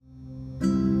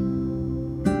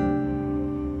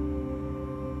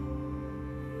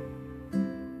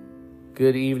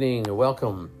Good evening.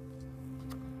 Welcome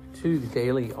to the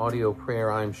Daily Audio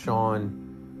Prayer. I'm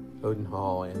Sean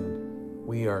Odenhall, and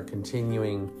we are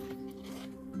continuing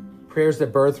Prayers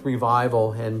That Birth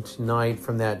Revival. And tonight,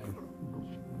 from that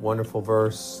wonderful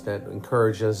verse that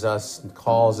encourages us and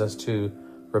calls us to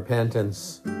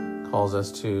repentance, calls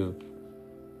us to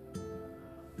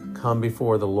come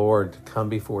before the Lord, to come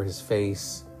before His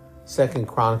face. 2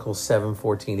 Chronicles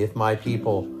 7:14. If my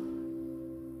people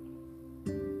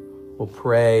will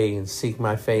pray and seek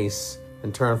my face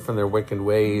and turn from their wicked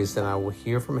ways, then I will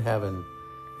hear from heaven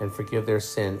and forgive their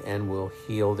sin and will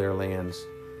heal their lands.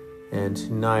 And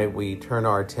tonight we turn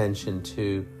our attention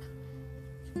to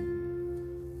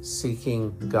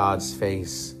seeking God's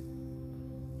face.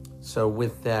 So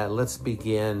with that, let's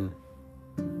begin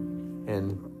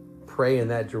and pray in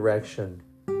that direction,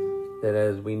 that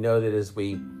as we know that as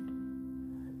we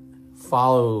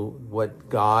follow what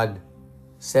God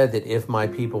said, that if my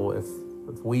people, if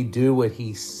we do what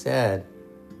He said,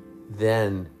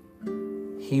 then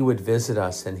He would visit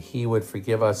us and He would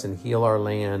forgive us and heal our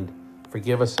land,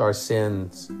 forgive us our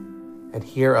sins, and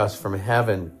hear us from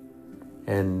heaven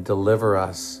and deliver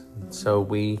us. So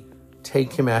we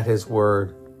take Him at His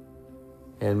word,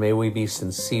 and may we be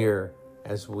sincere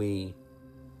as we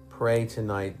pray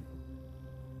tonight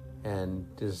and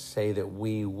just say that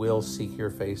we will seek Your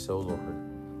face, O Lord.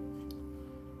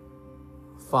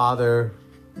 Father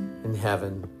in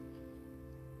heaven,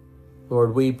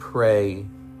 Lord, we pray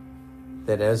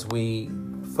that as we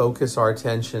focus our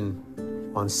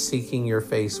attention on seeking Your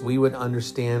face, we would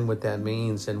understand what that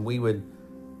means, and we would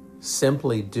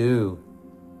simply do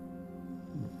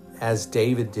as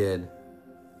David did,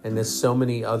 and as so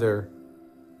many other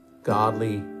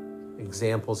godly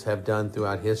examples have done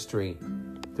throughout history,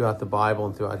 throughout the Bible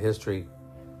and throughout history,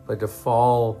 but to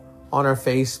fall on our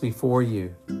face before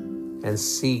You and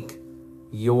seek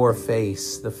Your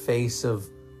face, the face of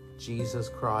Jesus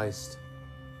Christ,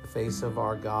 the face of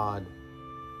our God,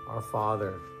 our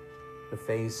Father, the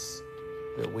face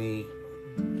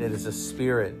that is a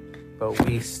spirit, but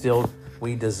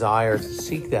we desire to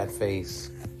seek that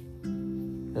face.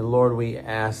 And Lord, we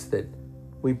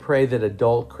pray that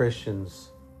adult Christians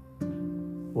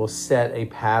will set a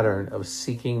pattern of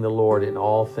seeking the Lord in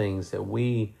all things, that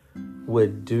we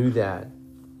would do that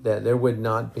there would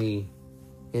not be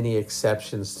any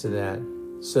exceptions to that,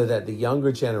 so that the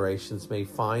younger generations may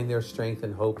find their strength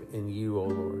and hope in You, O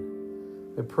Lord.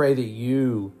 We pray that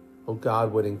You, O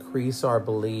God, would increase our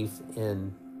belief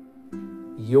in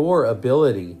Your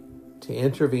ability to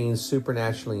intervene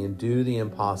supernaturally and do the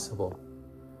impossible.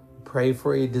 Pray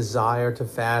for a desire to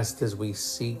fast as we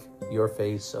seek Your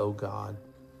face, O God.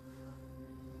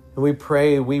 And we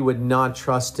pray we would not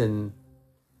trust in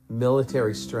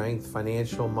military strength,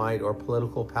 financial might, or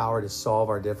political power to solve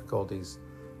our difficulties.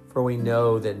 For we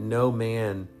know that no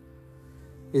man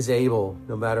is able,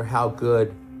 no matter how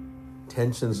good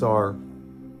tensions are,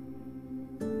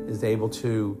 is able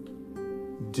to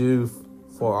do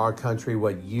for our country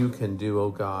what You can do, O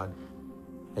God.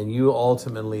 And You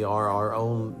ultimately are our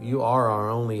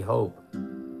only hope.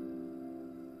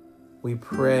 We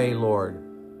pray, Lord,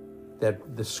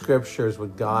 that the Scriptures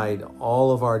would guide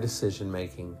all of our decision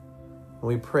making. And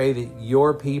we pray that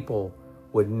Your people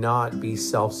would not be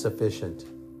self-sufficient.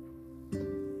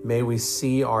 May we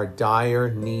see our dire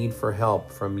need for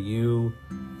help from You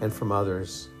and from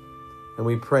others. And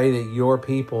we pray that Your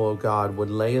people, O God, would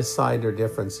lay aside their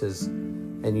differences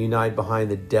and unite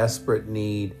behind the desperate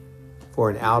need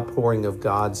for an outpouring of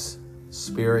God's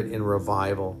Spirit in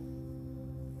revival.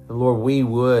 And Lord, we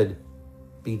would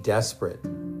be desperate.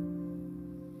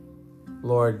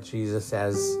 Lord Jesus,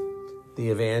 as the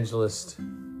evangelist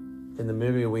in the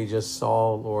movie we just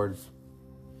saw, Lord,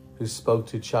 who spoke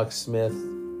to Chuck Smith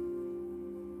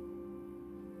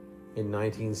in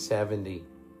 1970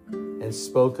 and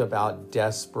spoke about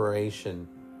desperation.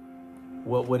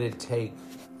 What would it take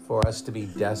for us to be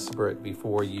desperate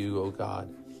before You, O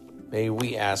God? May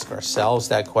we ask ourselves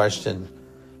that question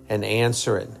and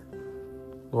answer it.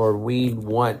 Lord, we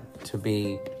want to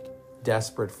be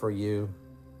desperate for You.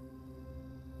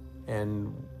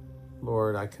 And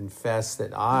Lord, I confess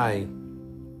that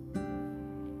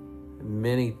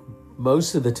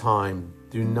most of the time,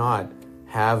 do not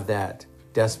have that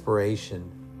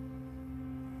desperation.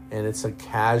 And it's a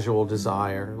casual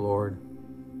desire, Lord,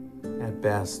 at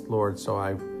best, Lord. So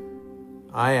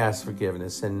I ask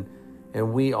forgiveness, and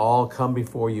we all come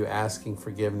before You asking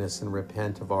forgiveness and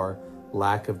repent of our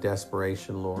lack of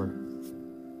desperation, Lord.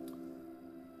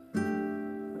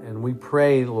 And we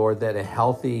pray, Lord, that a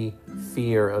healthy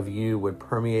fear of You would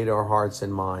permeate our hearts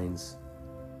and minds.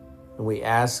 And we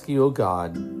ask You, O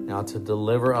God, now to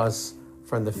deliver us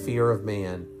from the fear of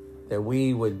man, that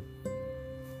we would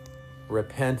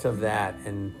repent of that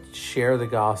and share the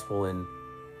gospel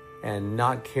and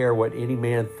not care what any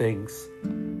man thinks,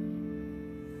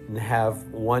 and have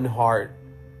one heart,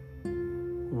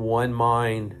 one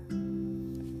mind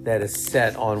that is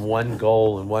set on one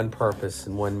goal and one purpose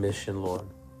and one mission, Lord.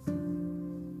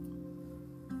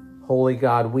 Holy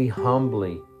God, we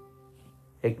humbly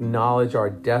acknowledge our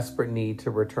desperate need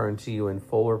to return to you in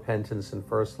full repentance and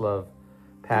first love,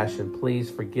 passion.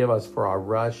 Please forgive us for our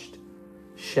rushed,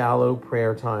 shallow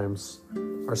prayer times,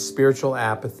 our spiritual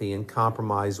apathy and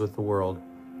compromise with the world.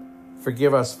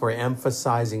 Forgive us for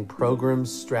emphasizing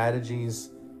programs, strategies,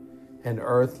 and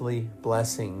earthly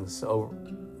blessings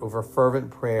over fervent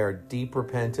prayer, deep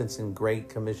repentance, and great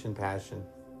commission passion.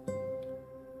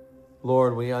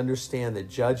 Lord, we understand that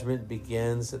judgment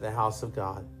begins at the house of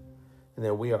God, and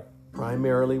that we are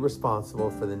primarily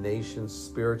responsible for the nation's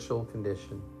spiritual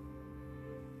condition.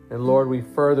 And Lord, we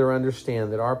further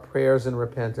understand that our prayers and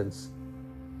repentance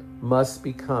must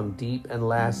become deep and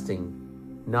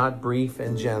lasting, not brief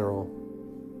and general.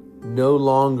 No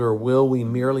longer will we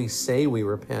merely say we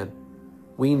repent.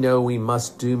 We know we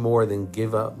must do more than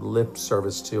give up lip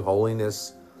service to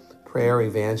holiness, prayer,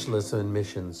 evangelism, and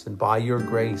missions. And by your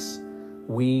grace,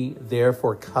 we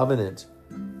therefore covenant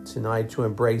tonight to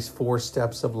embrace 4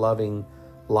 steps of loving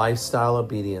lifestyle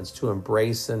obedience, to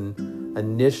embrace an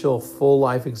initial full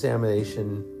life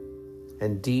examination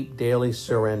and deep daily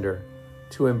surrender,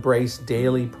 to embrace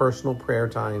daily personal prayer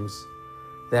times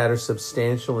that are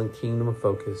substantial and kingdom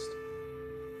focused,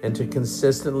 and to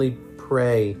consistently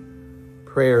pray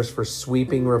prayers for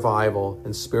sweeping revival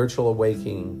and spiritual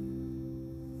awakening,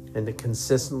 and to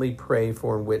consistently pray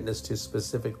for and witness to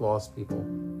specific lost people,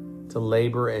 to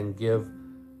labor and give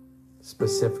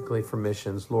specifically for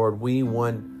missions. Lord, we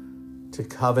want to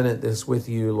covenant this with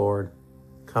you, Lord.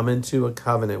 Come into a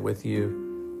covenant with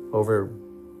you over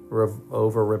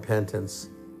repentance.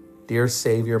 Dear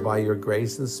Savior, by your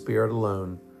grace and Spirit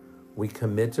alone, we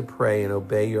commit to pray and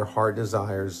obey your heart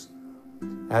desires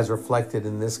as reflected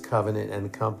in this covenant and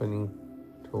accompanying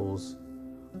tools.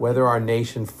 Whether our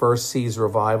nation first sees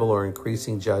revival or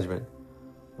increasing judgment,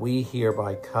 we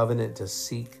hereby covenant to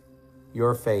seek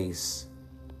your face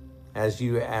as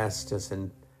you asked us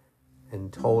and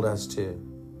told us to.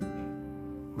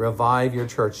 Revive your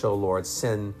church, O Lord.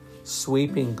 Send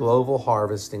sweeping global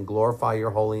harvest and glorify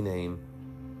your holy name.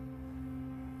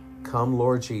 Come,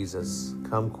 Lord Jesus,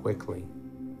 come quickly.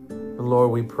 And Lord,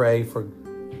 we pray for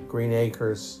Green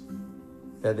Acres,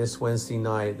 that this Wednesday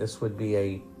night, this would be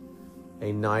a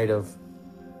night of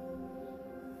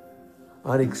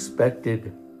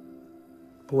unexpected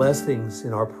blessings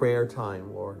in our prayer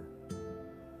time, Lord.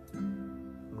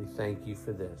 We thank you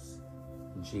for this.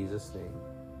 In Jesus' name,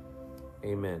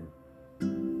 amen.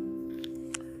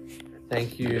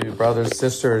 Thank you, brothers,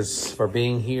 sisters, for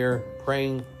being here,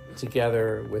 praying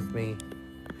together with me.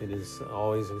 It is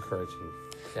always encouraging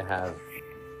to have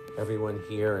everyone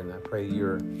here, and I pray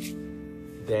your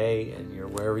day and your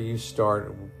wherever you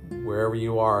start, wherever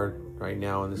you are right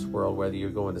now in this world, whether you're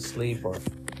going to sleep or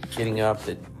getting up,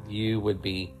 that you would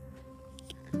be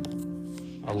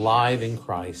alive in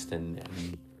Christ and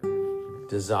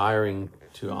desiring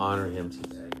to honor him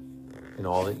today in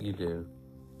all that you do.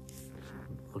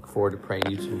 Look forward to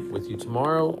praying with you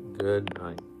tomorrow. Good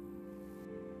night.